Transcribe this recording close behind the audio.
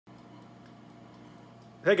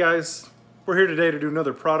Hey guys, we're here today to do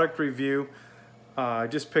another product review. I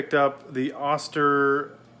just picked up the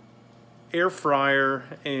Oster Air Fryer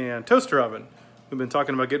and Toaster Oven. We've been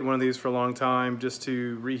talking about getting one of these for a long time just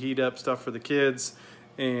to reheat up stuff for the kids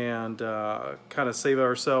and kind of save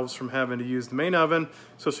ourselves from having to use the main oven,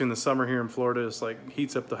 especially in the summer here in Florida. It's like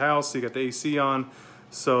heats up the house, so you got the AC on.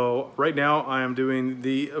 So right now I am doing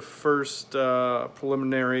the first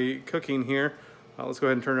preliminary cooking here. Let's go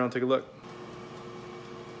ahead and turn it on and take a look.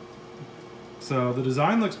 So the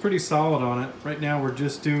design looks pretty solid on it. Right now we're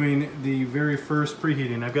just doing the very first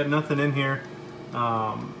preheating. I've got nothing in here.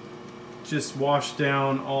 Just washed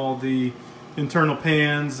down all the internal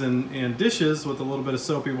pans and dishes with a little bit of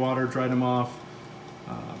soapy water, dried them off.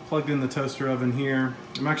 Plugged in the toaster oven here.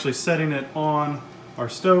 I'm actually setting it on our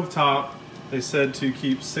stove top. They said to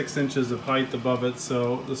keep 6 inches of height above it,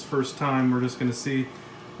 so this first time we're just going to see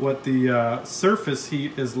what the surface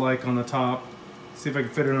heat is like on the top. See if I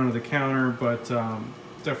can fit it under the counter, but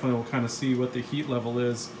definitely we'll kind of see what the heat level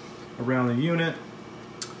is around the unit.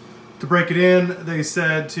 To break it in, they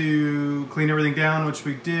said to clean everything down, which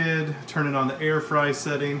we did. Turn it on the air fry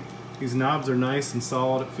setting. These knobs are nice and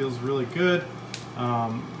solid. It feels really good.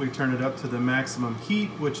 We turn it up to the maximum heat,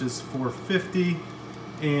 which is 450,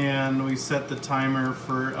 and we set the timer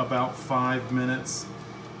for about 5 minutes.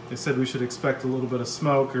 They said we should expect a little bit of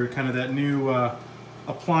smoke or kind of that new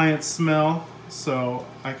appliance smell. So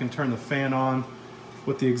I can turn the fan on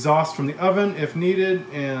with the exhaust from the oven if needed,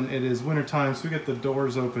 and it is winter time, so we get the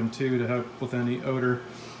doors open too to help with any odor.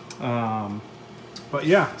 But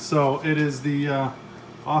yeah, so it is the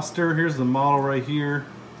Oster. Here's the model right here.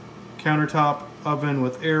 Countertop oven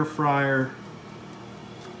with air fryer.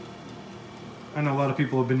 I know a lot of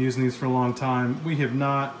people have been using these for a long time. We have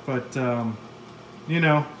not, but you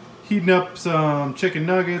know, heating up some chicken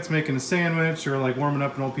nuggets, making a sandwich, or like warming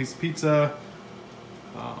up an old piece of pizza.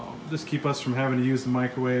 Just keep us from having to use the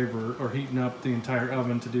microwave or heating up the entire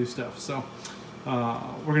oven to do stuff. So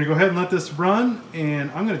we're gonna go ahead and let this run, and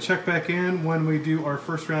I'm gonna check back in when we do our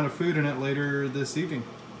first round of food in it later this evening.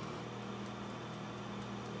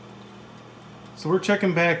 So we're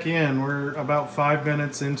checking back in. We're about 5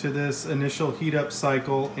 minutes into this initial heat up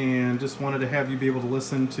cycle, and just wanted to have you be able to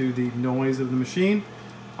listen to the noise of the machine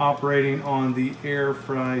operating on the air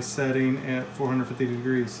fry setting at 450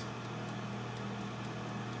 degrees.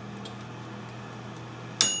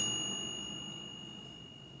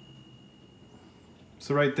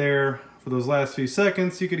 So right there, for those last few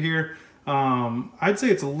seconds, you could hear, I'd say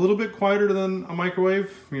it's a little bit quieter than a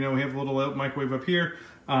microwave. You know, we have a little microwave up here.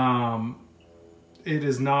 It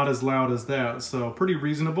is not as loud as that, so pretty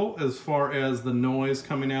reasonable as far as the noise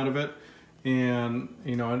coming out of it. And,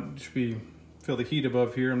 you know, it should be, feel the heat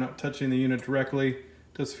above here. I'm not touching the unit directly. It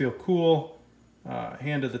does feel cool.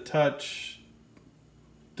 Hand to the touch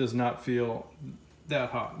does not feel that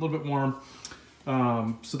hot, a little bit warm.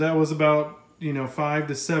 So that was about, you know, 5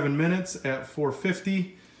 to 7 minutes at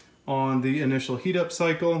 450 on the initial heat up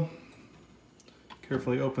cycle.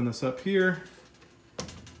 Carefully open this up here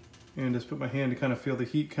and just put my hand to kind of feel the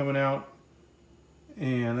heat coming out.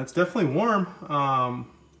 And that's definitely warm.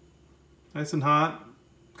 Nice and hot.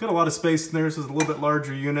 Got a lot of space in there. This is a little bit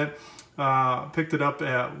larger unit. Picked it up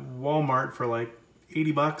at Walmart for like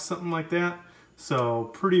 80 bucks, something like that. So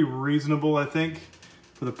pretty reasonable, I think,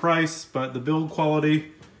 for the price, but the build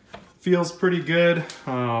quality feels pretty good.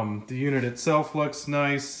 The unit itself looks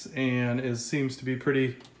nice and seems to be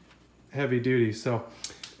pretty heavy duty. So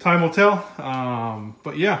time will tell.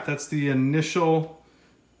 But yeah, that's the initial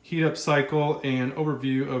heat up cycle and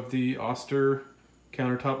overview of the Oster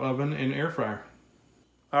countertop oven and air fryer.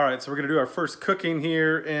 All right, so we're gonna do our first cooking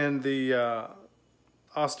here in the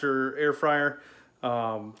Oster air fryer.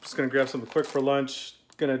 Just gonna grab something quick for lunch.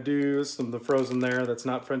 Gonna do some of the frozen there that's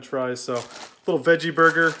not French fries. So little veggie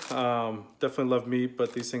burger. Definitely love meat,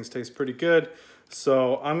 but these things taste pretty good.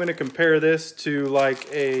 So I'm gonna compare this to like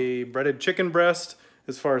a breaded chicken breast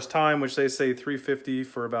as far as time, which they say 350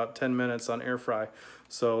 for about 10 minutes on air fry.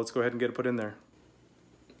 So let's go ahead and get it put in there.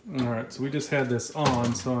 All right, so we just had this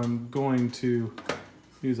on, so I'm going to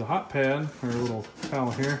use a hot pad or a little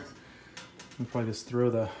towel here. I'll probably just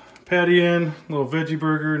throw the patty in, little veggie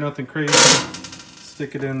burger, nothing crazy.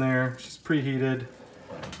 Stick it in there, she's preheated.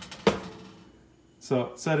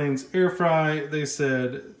 So settings, air fry, they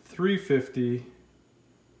said 350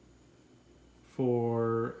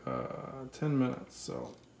 for 10 minutes.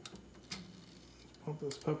 So pump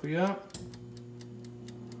this puppy up.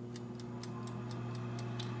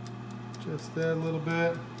 Just that little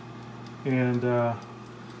bit. And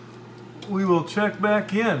we will check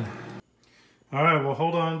back in. All right, well,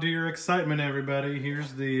 hold on to your excitement, everybody.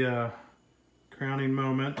 Here's the crowning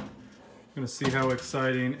moment. I'm gonna see how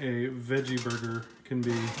exciting a veggie burger can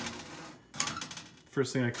be.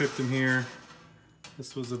 First thing I cooked in here,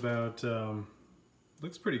 this was about,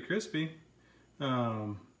 looks pretty crispy.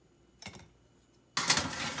 First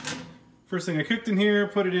thing I cooked in here,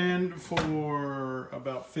 put it in for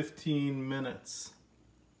about 15 minutes.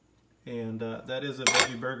 And that is a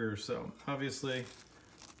veggie burger, so obviously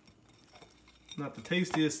not the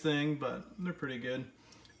tastiest thing, but they're pretty good.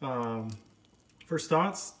 First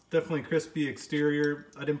thoughts, definitely crispy exterior.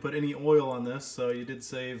 I didn't put any oil on this, so you did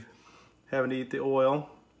save having to eat the oil.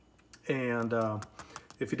 And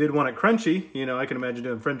if you did want it crunchy, you know, I can imagine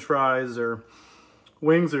doing French fries or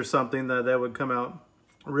wings or something that would come out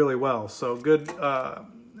really well. So good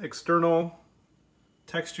external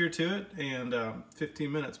texture to it, and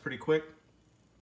 15 minutes, pretty quick.